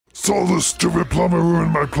all the stupid plumber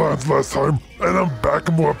ruined my plans last time, and I'm back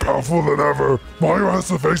and more powerful than ever. Mario has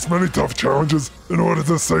to face many tough challenges in order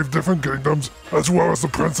to save different kingdoms, as well as the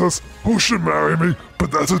princess who should marry me,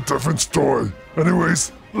 but that's a different story.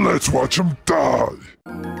 Anyways, let's watch him die.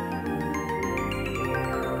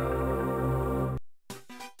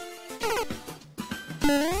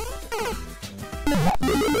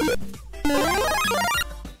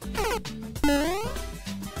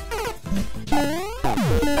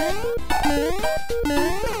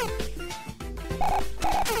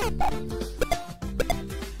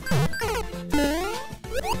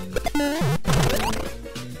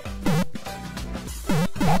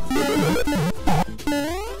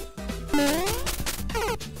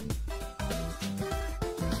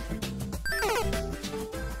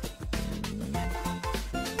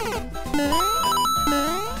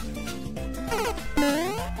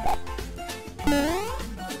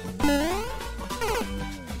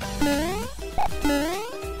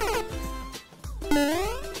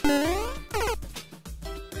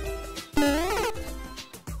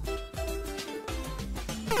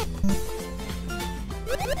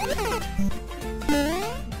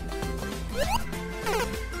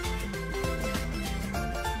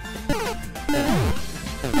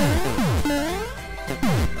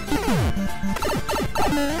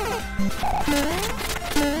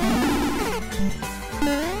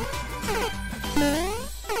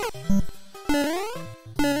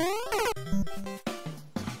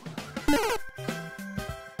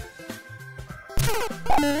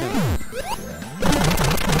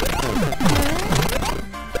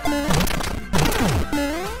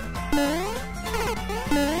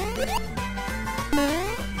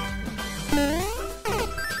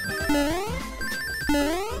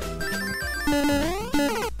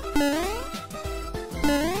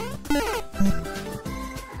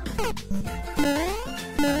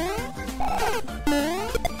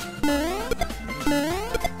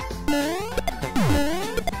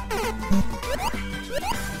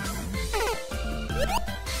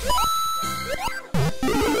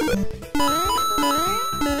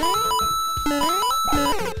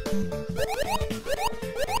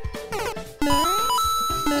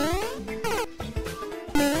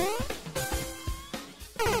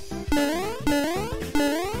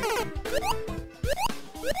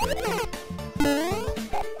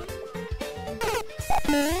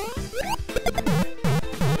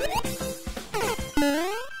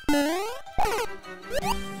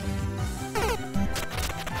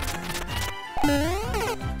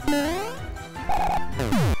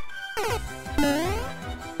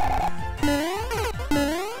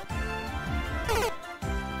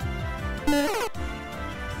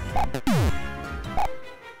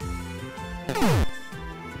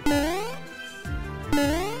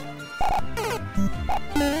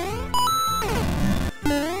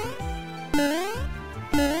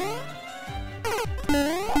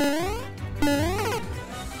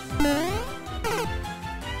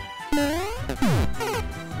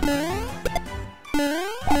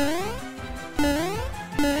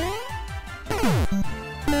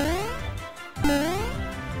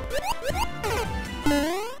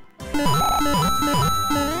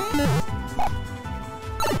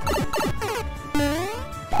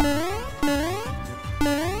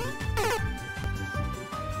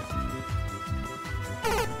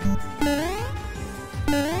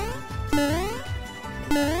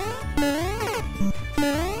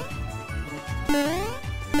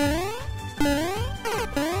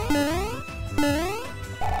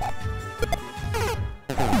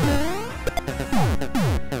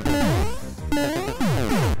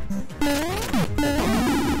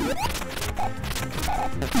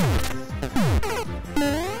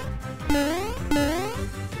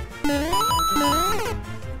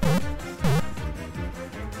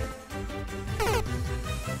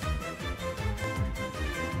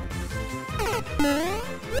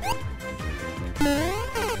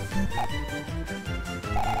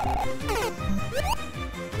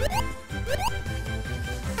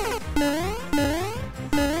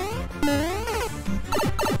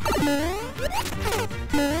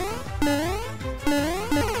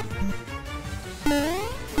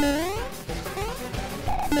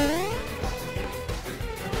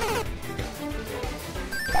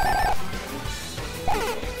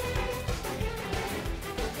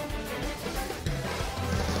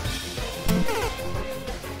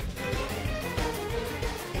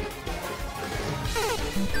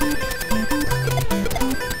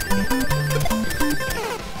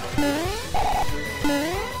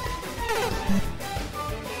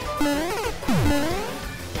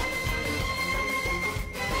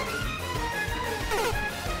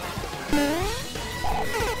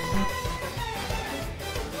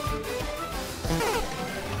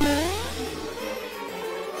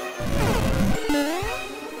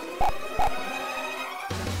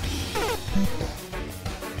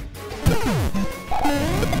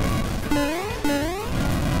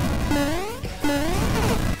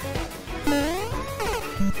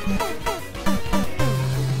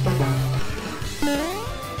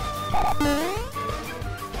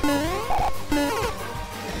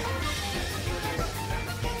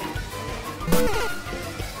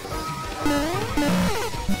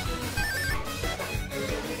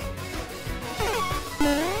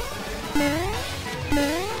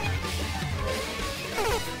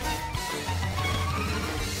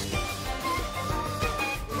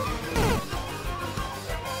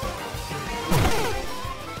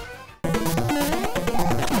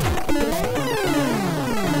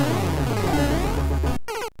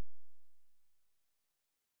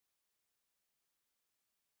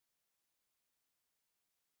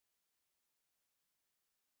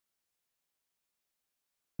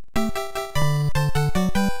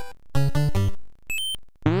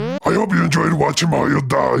 enjoyed watching Mario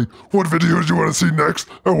die. What video do you want to see next?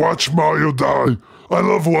 And watch Mario die. I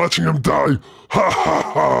love watching him die. Ha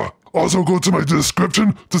ha ha. Also go to my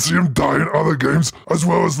description to see him die in other games, as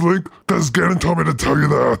well as Link, cause Ganon told me to tell you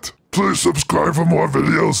that. Please subscribe for more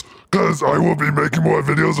videos, cause I will be making more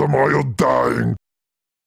videos of Mario dying.